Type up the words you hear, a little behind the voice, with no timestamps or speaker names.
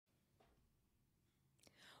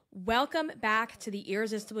Welcome back to the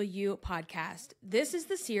Irresistible You podcast. This is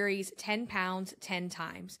the series 10 pounds, 10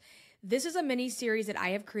 times. This is a mini series that I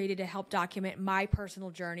have created to help document my personal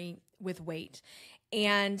journey with weight.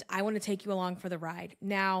 And I want to take you along for the ride.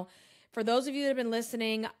 Now, for those of you that have been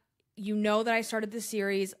listening, you know that I started this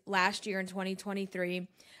series last year in 2023.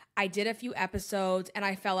 I did a few episodes and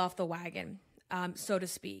I fell off the wagon, so to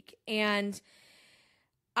speak. And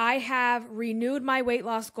I have renewed my weight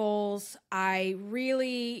loss goals. I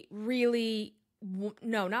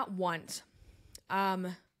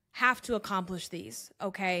have to accomplish these,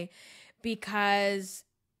 okay? Because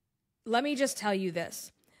let me just tell you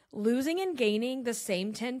this. Losing and gaining the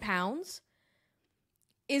same 10 pounds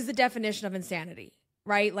is the definition of insanity,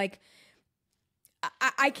 right? Like,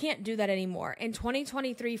 I can't do that anymore. And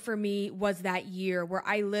 2023 for me was that year where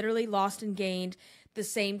I literally lost and gained the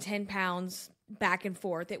same 10 pounds back and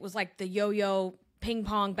forth. It was like the yo-yo ping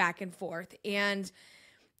pong back and forth. And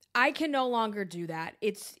I can no longer do that.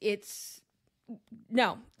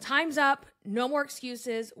 No, time's up. No more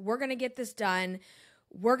excuses. We're going to get this done.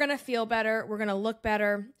 We're going to feel better. We're going to look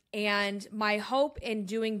better. And my hope in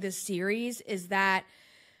doing this series is that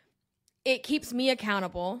it keeps me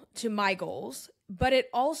accountable to my goals, but it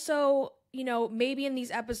also, maybe in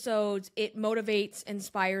these episodes, it motivates,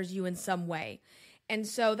 inspires you in some way. And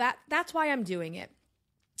so that's why I'm doing it.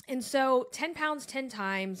 And so 10 pounds, 10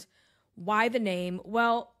 times, why the name?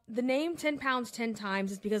 Well, the name 10 pounds, 10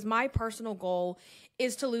 times is because my personal goal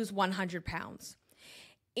is to lose 100 pounds.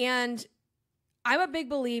 And I'm a big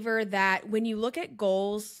believer that when you look at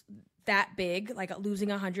goals that big, like losing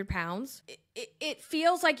 100 pounds, it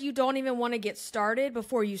feels like you don't even want to get started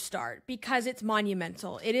before you start because it's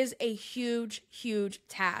monumental. It is a huge, huge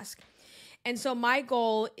task. And so my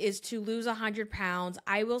goal is to lose 100 pounds.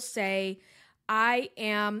 I will say I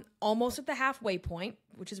am almost at the halfway point,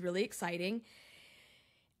 which is really exciting.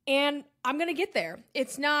 And I'm going to get there.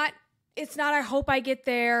 It's not, I hope I get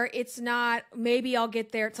there. It's not, maybe I'll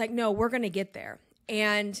get there. It's like, no, we're going to get there.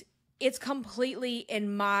 And it's completely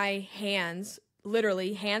in my hands,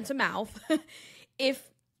 literally hand to mouth. If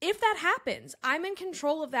that happens, I'm in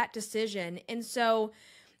control of that decision. And so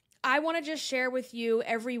I want to just share with you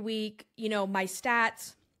every week, my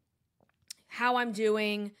stats, how I'm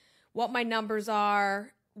doing, what my numbers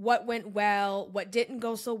are, what went well, what didn't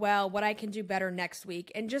go so well, what I can do better next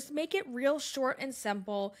week, and just make it real short and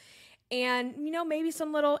simple. And, maybe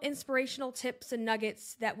some little inspirational tips and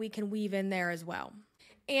nuggets that we can weave in there as well.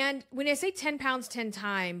 And when I say 10 pounds, 10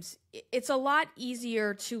 times, it's a lot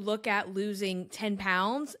easier to look at losing 10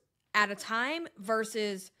 pounds at a time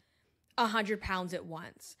versus 100 pounds at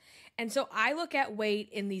once. And so I look at weight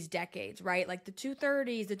in these decades, right? Like the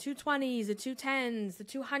 230s, the 220s, the 210s, the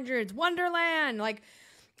 200s, Wonderland. Like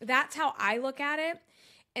that's how I look at it.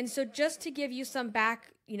 And so just to give you some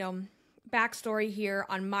backstory here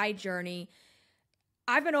on my journey,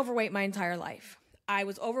 I've been overweight my entire life. I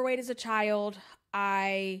was overweight as a child.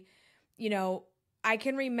 I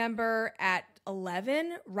can remember at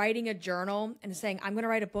 11 writing a journal and saying, I'm going to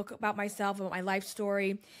write a book about myself, about my life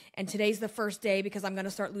story. And today's the first day because I'm going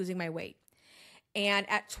to start losing my weight. And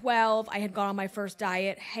at 12, I had gone on my first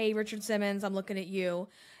diet. Hey, Richard Simmons, I'm looking at you.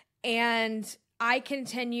 And I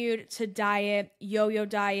continued to diet, yo-yo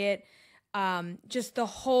diet, just the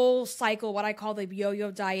whole cycle, what I call the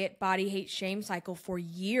yo-yo diet, body hate, shame cycle for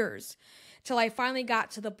years. Till I finally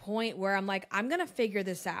got to the point where I'm like, I'm going to figure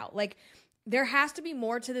this out. Like, there has to be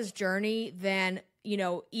more to this journey than,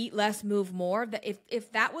 eat less, move more. That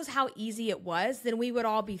if that was how easy it was, then we would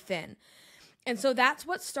all be thin. And so that's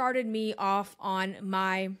what started me off on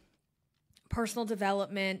my personal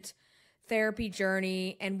development therapy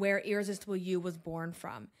journey and where Irresistible You was born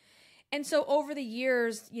from. And so over the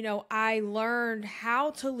years, I learned how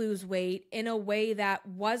to lose weight in a way that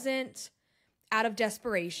wasn't out of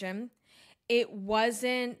desperation. It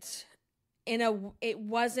wasn't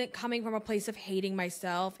coming from a place of hating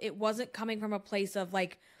myself. It wasn't coming from a place of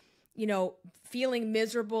feeling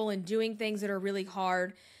miserable and doing things that are really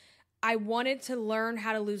hard. I wanted to learn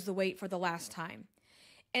how to lose the weight for the last time.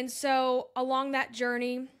 And so along that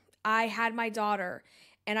journey, I had my daughter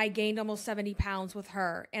and I gained almost 70 pounds with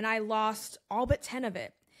her and I lost all but 10 of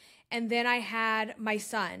it. And then I had my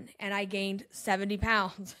son and I gained 70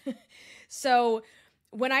 pounds. So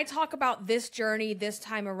when I talk about this journey this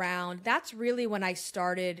time around, that's really when I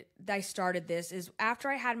started this is after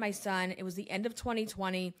I had my son. It was the end of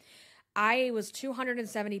 2020. I was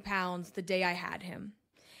 270 pounds the day I had him.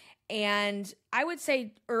 And I would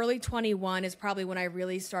say early 21 is probably when I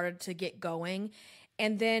really started to get going.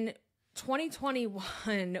 And then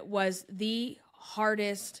 2021 was the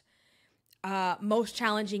hardest most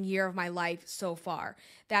challenging year of my life so far.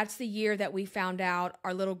 That's the year that we found out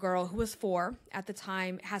our little girl, who was 4 at the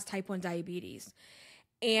time, has type 1 diabetes.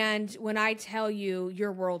 And when I tell you,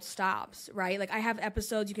 your world stops, right? Like, I have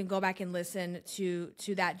episodes, you can go back and listen to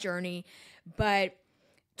that journey. But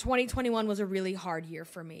 2021 was a really hard year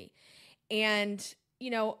for me. And,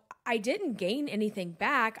 I didn't gain anything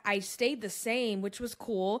back. I stayed the same, which was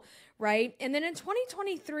cool, right? And then in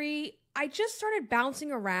 2023, I just started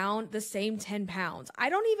bouncing around the same 10 pounds.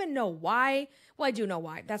 I don't even know why. Well, I do know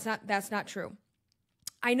why. That's not true.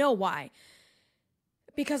 I know why.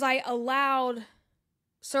 Because I allowed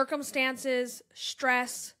circumstances,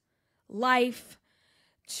 stress, life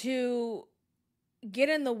to get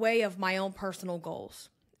in the way of my own personal goals,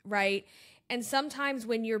 right? And sometimes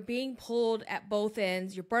when you're being pulled at both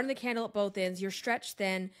ends, you're burning the candle at both ends, you're stretched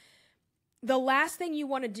thin, the last thing you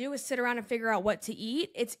want to do is sit around and figure out what to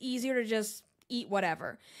eat. It's easier to just eat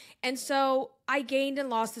whatever. And so I gained and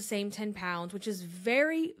lost the same 10 pounds, which is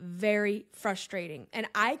very, very frustrating. And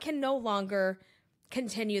I can no longer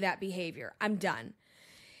continue that behavior. I'm done.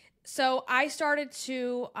 So I started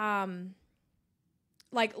to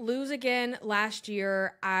lose again last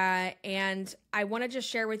year, and I want to just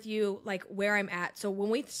share with you where I'm at. So when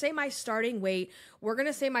we say my starting weight, we're going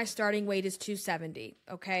to say my starting weight is 270,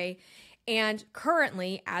 okay? And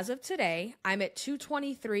currently, as of today, I'm at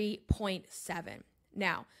 223.7.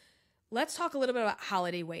 Now, let's talk a little bit about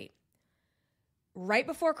holiday weight. Right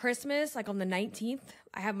before Christmas, on the 19th,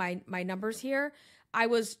 I have my numbers here, I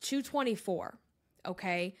was 224,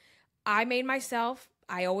 okay? I made myself,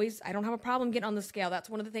 I don't have a problem getting on the scale. That's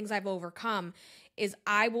one of the things I've overcome is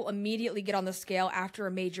I will immediately get on the scale after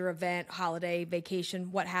a major event, holiday,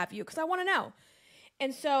 vacation, what have you, because I want to know.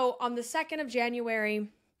 And so on the 2nd of January,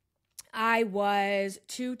 I was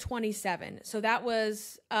 227. So that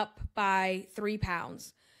was up by 3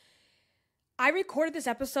 pounds. I recorded this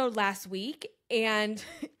episode last week and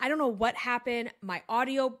I don't know what happened. My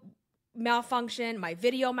audio malfunctioned, my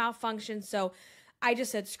video malfunctioned. So I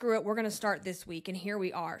just said, screw it, we're going to start this week, and here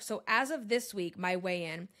we are. So as of this week, my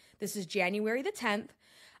weigh-in, this is January the 10th,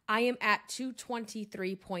 I am at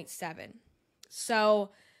 223.7.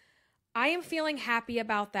 So I am feeling happy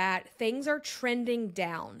about that. Things are trending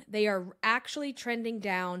down. They are actually trending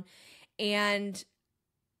down, and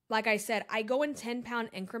like I said, I go in 10-pound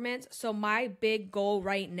increments, so my big goal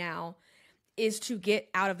right now is to get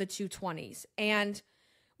out of the 220s. And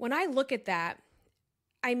when I look at that,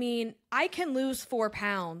 I mean, I can lose 4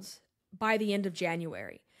 pounds by the end of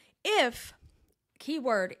January. If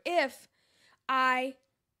I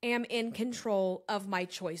am in control of my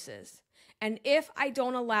choices and if I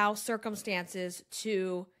don't allow circumstances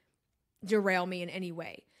to derail me in any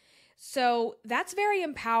way. So that's very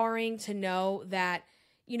empowering to know that,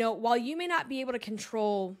 while you may not be able to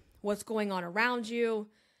control what's going on around you,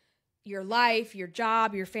 your life, your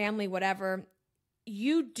job, your family, whatever,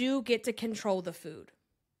 you do get to control the food.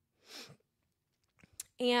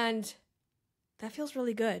 And that feels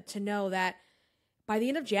really good to know that by the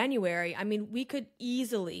end of January, I mean, we could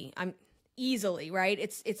easily, right?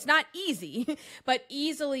 It's not easy, but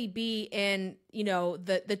easily be in,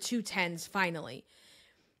 the 210s finally.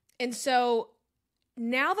 And so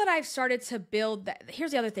now that I've started to build that,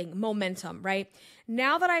 here's the other thing, momentum, right?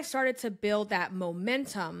 Now that I've started to build that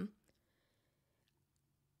momentum,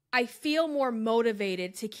 I feel more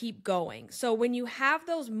motivated to keep going. So when you have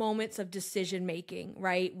those moments of decision making,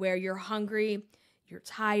 right, where you're hungry, you're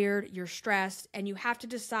tired, you're stressed, and you have to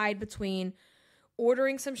decide between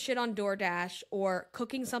ordering some shit on DoorDash or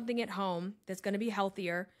cooking something at home that's going to be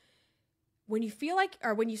healthier, when you feel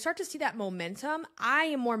when you start to see that momentum, I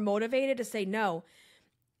am more motivated to say, no,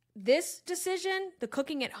 this decision, the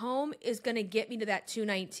cooking at home, is going to get me to that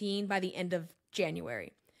 219 by the end of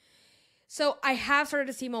January. So I have started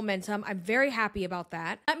to see momentum. I'm very happy about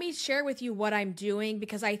that. Let me share with you what I'm doing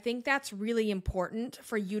because I think that's really important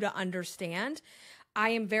for you to understand.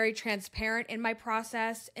 I am very transparent in my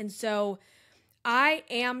process. And so I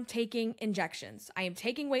am taking injections. I am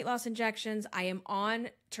taking weight loss injections. I am on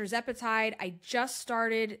tirzepatide. I just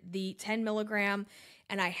started the 10 milligram.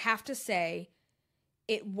 And I have to say,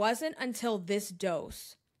 it wasn't until this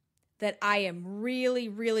dose that I am really,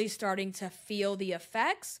 really starting to feel the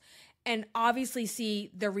effects and obviously see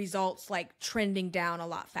the results trending down a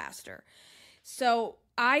lot faster. So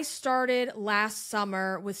I started last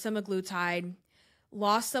summer with semaglutide,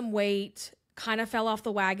 lost some weight, kind of fell off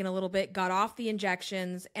the wagon a little bit, got off the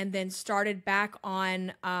injections, and then started back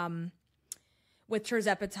on with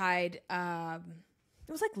tirzepatide. It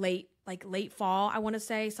was late fall, I want to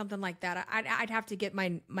say, something like that. I'd have to get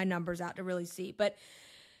my numbers out to really see. But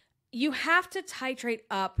you have to titrate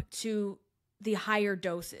up to the higher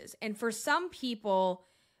doses. And for some people,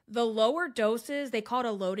 the lower doses, they call it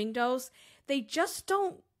a loading dose, they just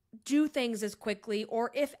don't do things as quickly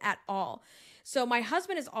or if at all. So my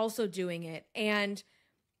husband is also doing it, and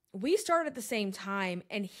we started at the same time,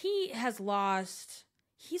 and he's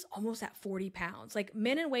almost at 40 pounds, like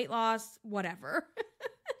men in weight loss, whatever.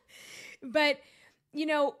 But,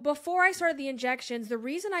 before I started the injections, the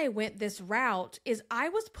reason I went this route is I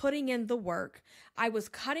was putting in the work. I was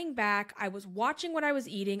cutting back. I was watching what I was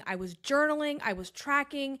eating. I was journaling. I was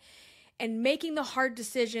tracking and making the hard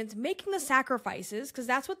decisions, making the sacrifices, because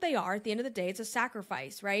that's what they are. At the end of the day, it's a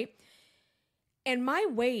sacrifice, right? And my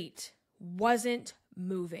weight wasn't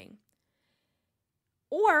moving.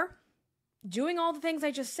 Or doing all the things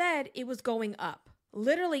I just said, it was going up.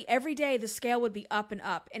 Literally every day the scale would be up and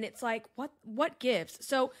up. And it's like, what gives?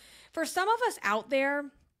 So for some of us out there,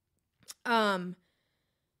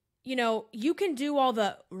 you can do all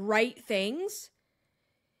the right things,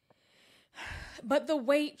 but the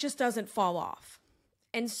weight just doesn't fall off.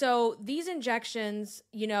 And so these injections,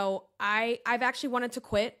 I've actually wanted to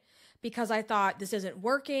quit because I thought this isn't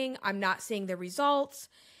working. I'm not seeing the results.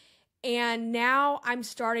 And now I'm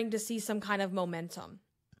starting to see some kind of momentum.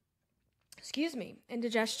 Excuse me,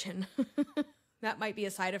 indigestion. That might be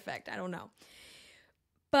a side effect. I don't know.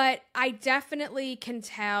 But I definitely can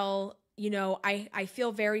tell, I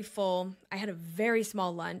feel very full. I had a very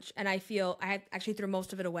small lunch, and I had actually threw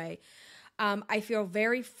most of it away. I feel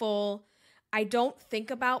very full. I don't think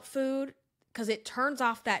about food because it turns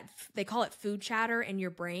off that, they call it food chatter in your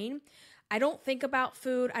brain. I don't think about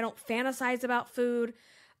food. I don't fantasize about food.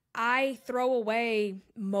 I throw away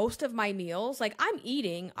most of my meals. Like, I'm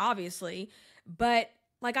eating, obviously, but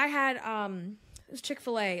like I had, it was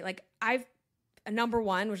Chick-fil-A. Like, I've a number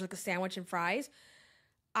one, which is like a sandwich and fries.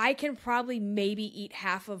 I can probably maybe eat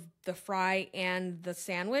half of the fry and the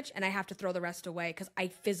sandwich, and I have to throw the rest away because I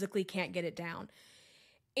physically can't get it down.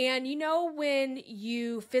 And when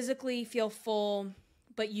you physically feel full,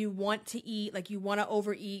 but you want to eat, like you want to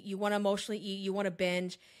overeat, you want to emotionally eat, you want to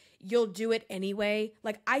binge, you'll do it anyway.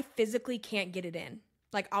 Like, I physically can't get it in.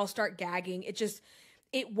 Like, I'll start gagging.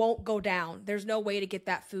 It won't go down. There's no way to get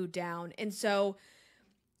that food down. And so,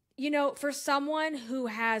 for someone who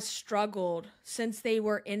has struggled since they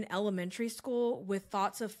were in elementary school with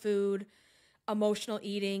thoughts of food, emotional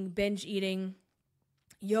eating, binge eating,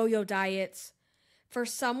 yo-yo diets, for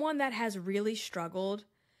someone that has really struggled,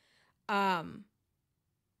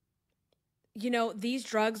 these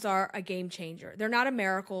drugs are a game changer. They're not a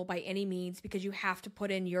miracle by any means because you have to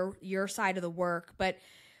put in your side of the work. But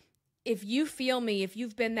if you feel me, if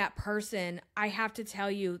you've been that person, I have to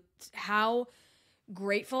tell you how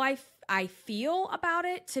grateful I feel about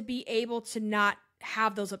it to be able to not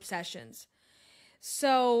have those obsessions.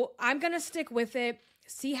 So I'm going to stick with it,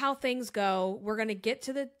 see how things go. We're going to get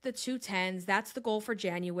to the 210s. That's the goal for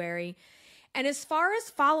January. And as far as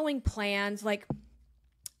following plans, like,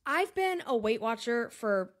 I've been a Weight Watcher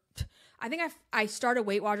I think I started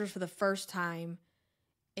Weight Watchers for the first time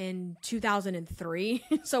in 2003.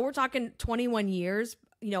 So we're talking 21 years,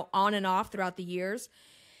 on and off throughout the years.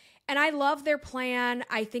 And I love their plan.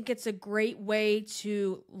 I think it's a great way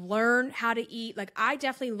to learn how to eat. Like, I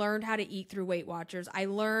definitely learned how to eat through Weight Watchers. I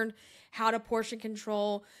learned how to portion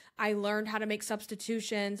control. I learned how to make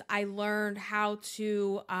substitutions. I learned how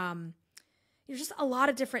to, just a lot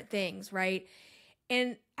of different things, right?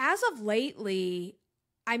 And as of lately,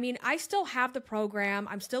 I still have the program.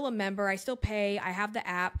 I'm still a member. I still pay. I have the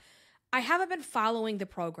app. I haven't been following the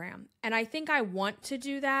program. And I think I want to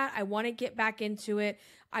do that. I want to get back into it.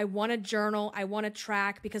 I want to journal. I want to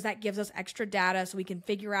track because that gives us extra data so we can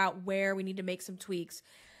figure out where we need to make some tweaks.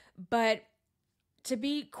 But to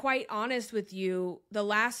be quite honest with you, the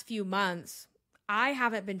last few months, I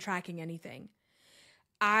haven't been tracking anything.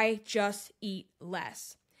 I just eat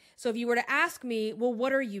less. So if you were to ask me, well,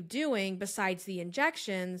 what are you doing besides the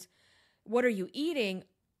injections? What are you eating?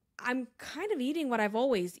 I'm kind of eating what I've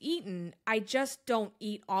always eaten. I just don't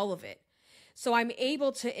eat all of it. So I'm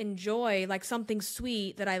able to enjoy like something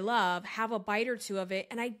sweet that I love, have a bite or two of it,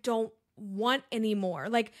 and I don't want any more.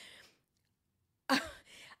 Like,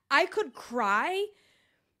 I could cry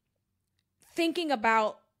thinking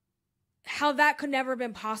about how that could never have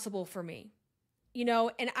been possible for me.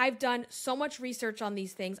 And I've done so much research on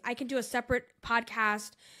these things. I can do a separate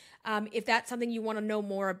podcast if that's something you want to know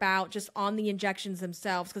more about, just on the injections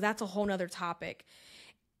themselves, because that's a whole nother topic.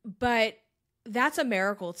 But that's a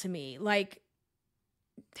miracle to me. Like,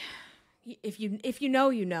 if you know,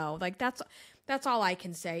 you know. Like, that's all I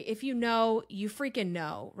can say. If you know, you freaking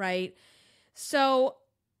know, right? So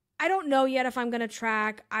I don't know yet if I'm going to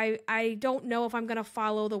track. I don't know if I'm going to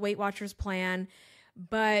follow the Weight Watchers plan,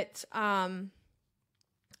 but so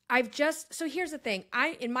here's the thing.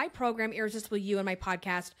 In my program, Irresistible You, and my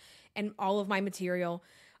podcast and all of my material,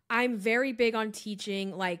 I'm very big on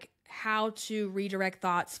teaching like how to redirect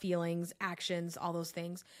thoughts, feelings, actions, all those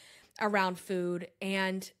things around food.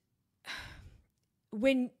 And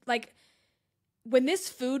when this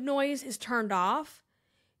food noise is turned off,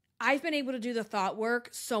 I've been able to do the thought work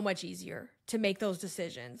so much easier to make those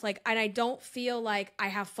decisions. Like, and I don't feel like I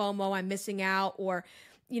have FOMO, I'm missing out, or,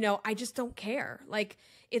 I just don't care. Like,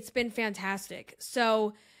 it's been fantastic.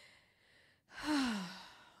 So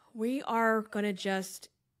we are going to just,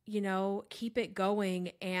 keep it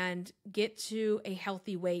going and get to a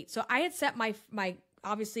healthy weight. So I had set my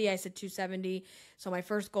obviously I said 270. So my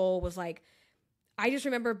first goal was like, I just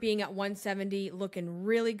remember being at 170, looking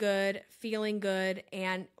really good, feeling good.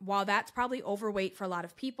 And while that's probably overweight for a lot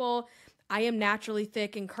of people, I am naturally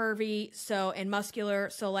thick and curvy, and muscular.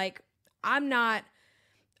 So like, I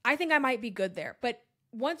think I might be good there. But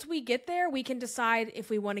once we get there, we can decide if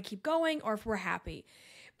we want to keep going or if we're happy.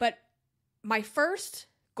 But my first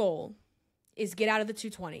goal is get out of the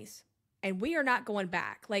 220s, and we are not going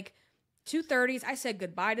back. Like 230s, I said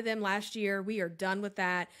goodbye to them last year. We are done with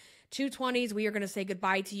that. 220s, we are going to say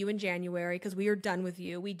goodbye to you in January because we are done with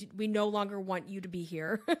you. We no longer want you to be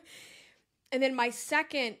here. And then my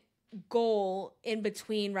second goal in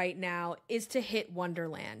between right now is to hit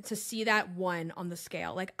Wonderland, to see that 1 on the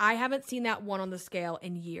scale. Like, I haven't seen that 1 on the scale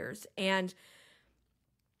in years, and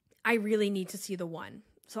I really need to see the 1.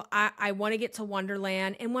 So I want to get to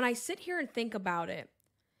Wonderland. And when I sit here and think about it,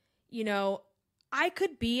 I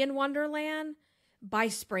could be in Wonderland by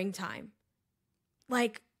springtime.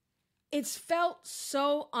 Like, it's felt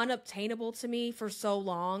so unobtainable to me for so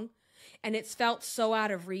long, and it's felt so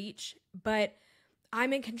out of reach, but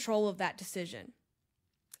I'm in control of that decision.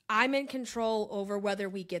 I'm in control over whether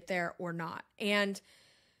we get there or not. And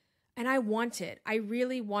I want it. I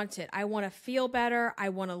really want it. I want to feel better. I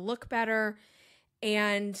want to look better.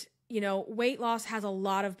 And, weight loss has a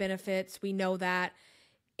lot of benefits. We know that.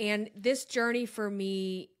 And this journey for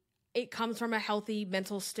me, it comes from a healthy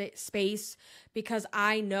mental space, because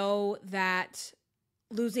I know that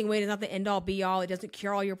losing weight is not the end all be all. It doesn't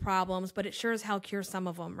cure all your problems, but it sure as hell cures some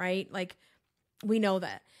of them, right? Like, we know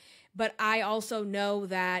that. But I also know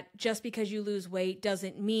that just because you lose weight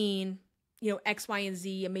doesn't mean, X, Y, and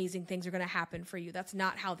Z amazing things are going to happen for you. That's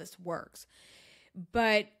not how this works.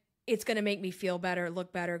 But it's going to make me feel better,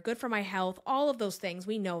 look better, good for my health, all of those things.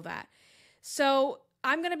 We know that. So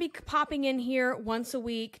I'm going to be popping in here once a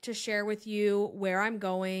week to share with you where I'm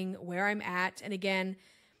going, where I'm at. And again,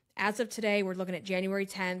 as of today, we're looking at January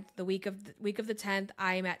 10th, the week of the 10th.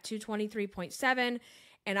 I am at 223.7,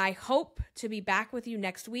 and I hope to be back with you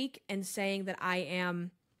next week and saying that I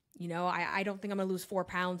am, I don't think I'm going to lose 4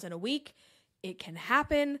 pounds in a week. It can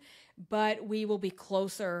happen, but we will be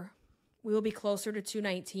closer. We will be closer to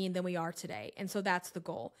 219 than we are today. And so that's the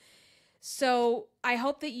goal. So I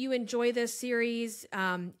hope that you enjoy this series.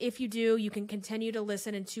 If you do, you can continue to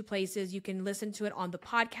listen in 2 places. You can listen to it on the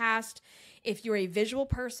podcast. If you're a visual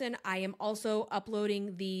person, I am also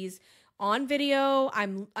uploading these on video.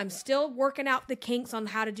 I'm still working out the kinks on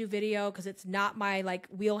how to do video because it's not my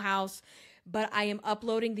wheelhouse, but I am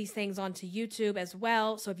uploading these things onto YouTube as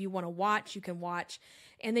well. So if you want to watch, you can watch.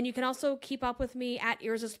 And then you can also keep up with me at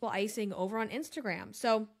Irresistible Icing over on Instagram.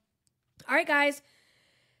 So, all right, guys.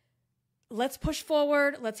 Let's push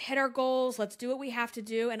forward. Let's hit our goals. Let's do what we have to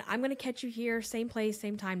do. And I'm going to catch you here, same place,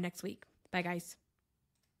 same time next week. Bye, guys.